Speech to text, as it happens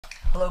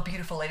Hello,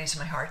 beautiful ladies of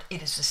my heart.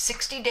 It is a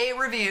 60-day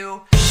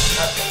review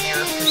of the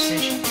NIRA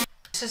Precision.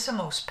 This is the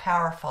most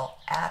powerful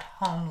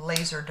at-home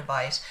laser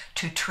device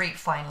to treat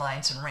fine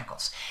lines and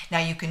wrinkles. Now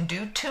you can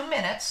do 2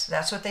 minutes,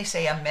 that's what they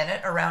say, a minute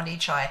around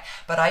each eye,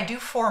 but I do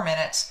 4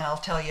 minutes, and I'll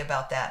tell you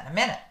about that in a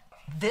minute.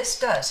 This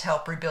does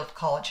help rebuild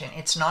collagen.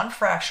 It's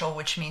non-fractional,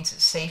 which means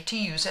it's safe to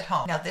use at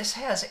home. Now this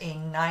has a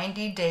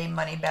 90-day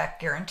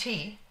money-back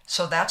guarantee.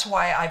 So that's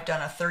why I've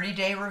done a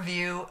 30-day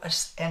review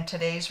and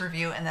today's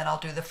review, and then I'll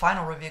do the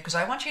final review because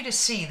I want you to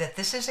see that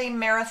this is a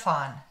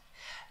marathon,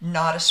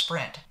 not a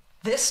sprint.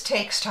 This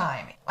takes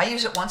time. I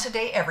use it once a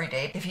day, every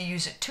day. If you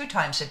use it 2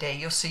 times a day,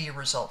 you'll see your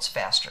results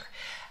faster.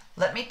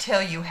 Let me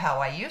tell you how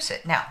I use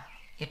it. Now,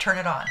 you turn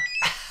it on.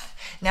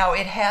 Now,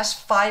 it has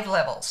 5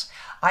 levels.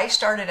 I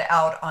started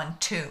out on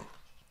 2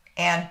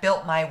 and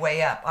built my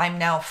way up. I'm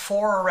now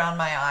 4 around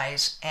my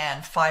eyes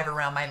and 5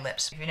 around my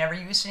lips. If you've never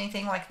used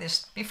anything like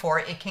this before,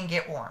 it can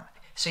get warm.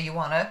 So you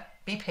want to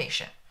be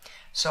patient.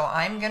 So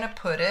I'm going to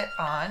put it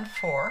on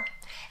 4,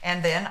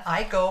 and then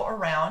I go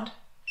around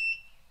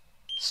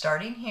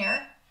starting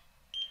here.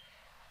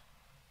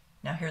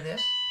 Now hear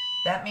this?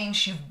 That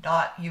means you've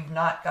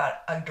not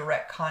got a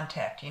direct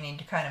contact. You need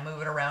to kind of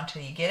move it around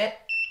till you get it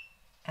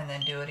and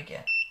then do it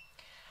again.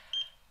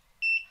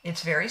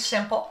 It's very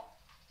simple.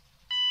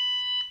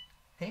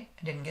 See,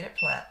 I didn't get it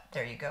flat.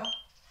 There you go.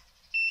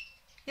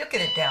 You'll get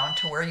it down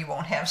to where you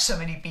won't have so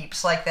many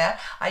beeps like that.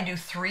 I do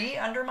 3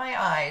 under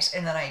my eyes,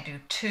 and then I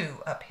do 2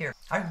 up here.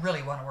 I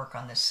really want to work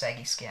on this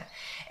saggy skin.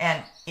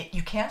 And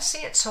you can't see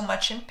it so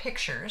much in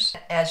pictures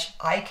as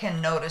I can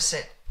notice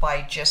it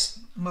by just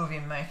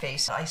moving my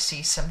face. I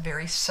see some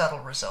very subtle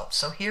results.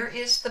 So here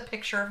is the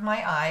picture of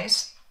my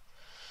eyes,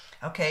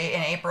 okay,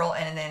 in April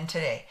and then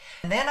today.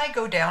 And then I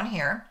go down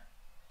here,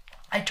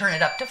 I turn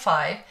it up to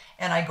 5,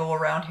 and I go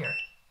around here.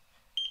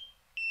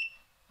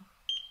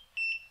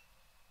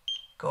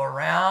 Go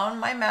around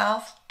my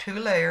mouth, 2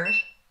 layers.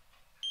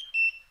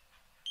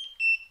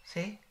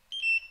 See?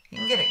 You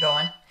can get it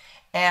going.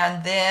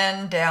 And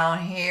then down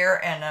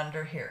here and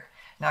under here.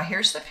 Now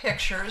here's the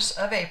pictures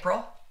of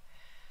April,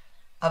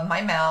 of my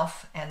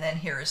mouth, and then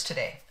here is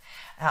today.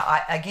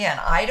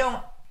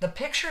 The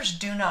pictures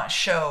do not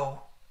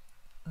show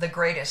the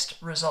greatest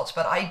results,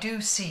 but I do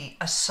see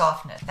a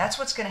softness. That's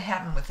what's going to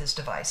happen with this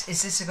device.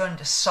 Is this going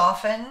to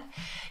soften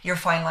your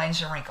fine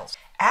lines and wrinkles?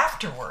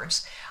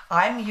 Afterwards,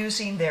 I'm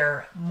using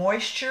their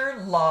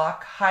Moisture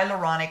Lock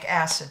Hyaluronic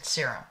Acid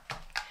Serum.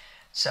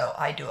 So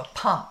I do a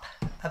pump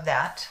of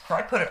that. So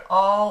I put it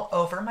all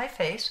over my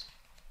face.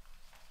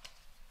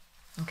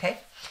 Okay.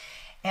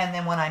 And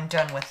then when I'm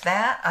done with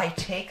that, I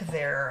take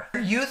their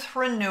Youth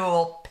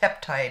Renewal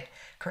Peptide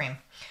Cream.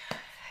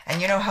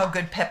 And you know how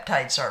good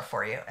peptides are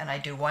for you. And I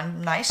do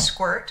 1 nice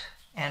squirt.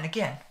 And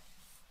again,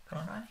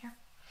 going on here.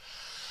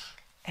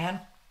 And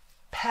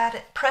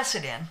press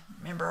it in.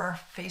 Remember, our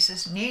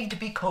faces need to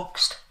be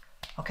coaxed.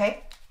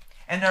 Okay?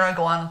 And then I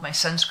go on with my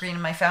sunscreen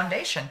and my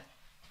foundation.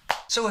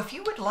 So if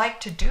you would like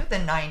to do the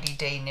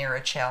 90-day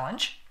NIRA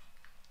challenge,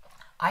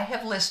 I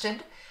have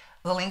listed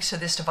the links to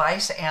this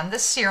device and the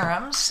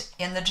serums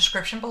in the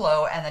description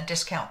below and the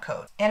discount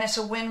code. And it's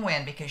a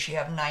win-win because you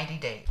have 90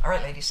 days. All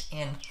right, ladies,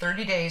 in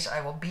 30 days,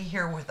 I will be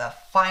here with the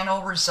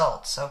final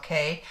results,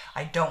 okay?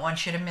 I don't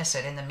want you to miss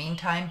it. In the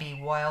meantime,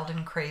 be wild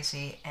and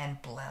crazy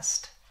and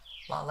blessed.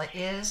 Lala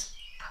is